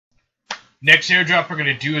Next airdrop we're going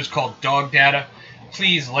to do is called DogData.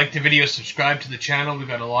 Please like the video, subscribe to the channel. We've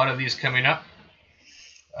got a lot of these coming up.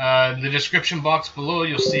 In the description box below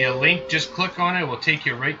you'll see a link. Just click on it. It will take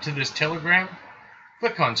you right to this Telegram.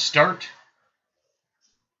 Click on Start.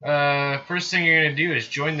 First thing you're going to do is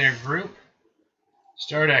join their group.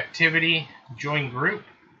 Start activity. Join group.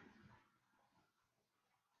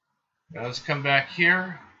 Now let's come back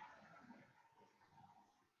here.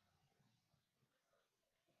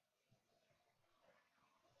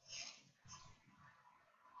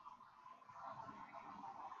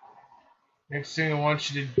 Next thing I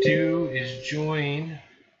want you to do is join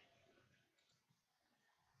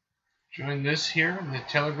this here, the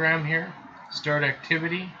Telegram here. Start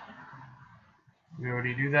activity. We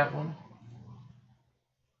already do that one.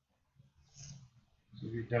 So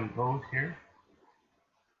we've done both here.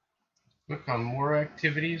 Click on more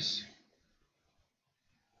activities.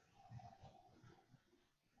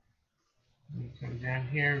 And come down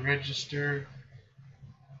here, register.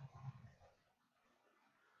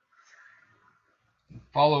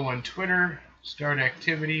 Follow on Twitter. Start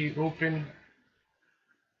activity, open.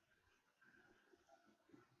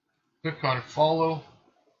 Click on follow.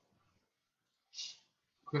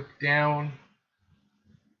 Click down.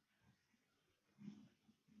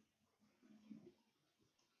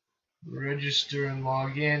 Register and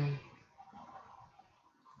log in.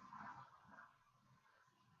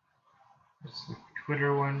 That's the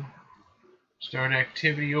Twitter one. Start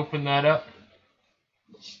activity, open that up.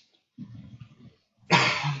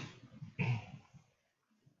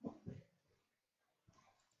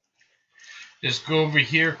 Just go over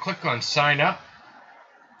here, click on sign up.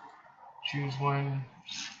 Choose one.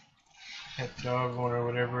 Pet dog one or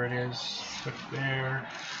whatever it is. Click there.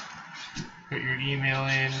 Put your email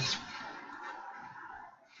in.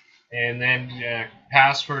 And then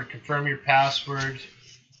password, confirm your password.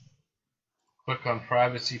 Click on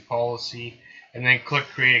privacy policy. And then click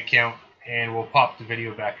create account. And we'll pop the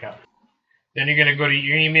video back up. Then you're going to go to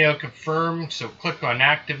your email, confirm. So click on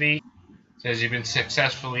activate. It says you've been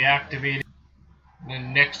successfully activated. And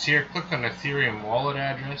then next here, click on Ethereum wallet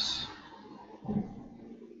address.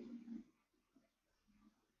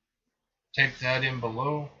 Type that in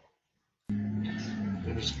below.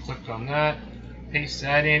 So just click on that. Paste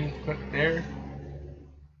that in. Click there.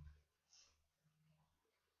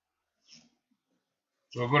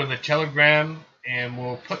 So we'll go to the Telegram and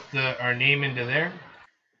we'll put our name into there.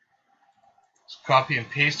 Let's copy and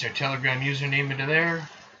paste our Telegram username into there.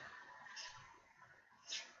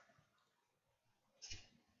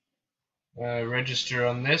 Register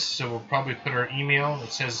on this, so we'll probably put our email.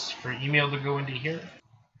 It says for email to go into here.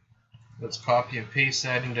 Let's copy and paste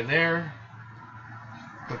that into there.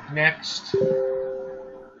 Click next. I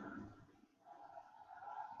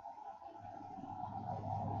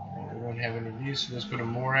don't have any of these, so let's go to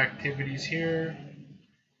more activities here.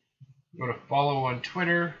 Go to follow on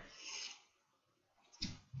Twitter.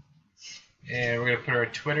 And we're going to put our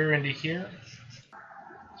Twitter into here.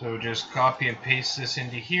 So just copy and paste this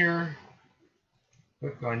into here.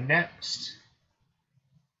 Click on next.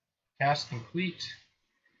 Task complete.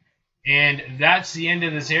 And that's the end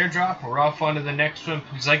of this airdrop. We're off on to the next one.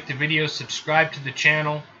 Please like the video, subscribe to the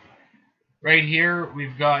channel. Right here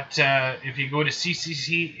we've got, if you go to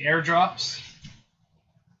CCC airdrops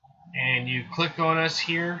and you click on us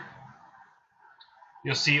here,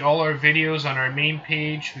 you'll see all our videos on our main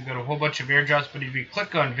page. We've got a whole bunch of airdrops, but if you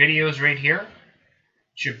click on videos right here,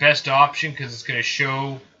 it's your best option because it's going to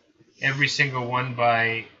show every single one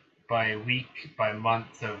by week, by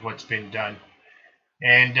month of what's been done.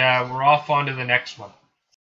 And we're off on to the next one.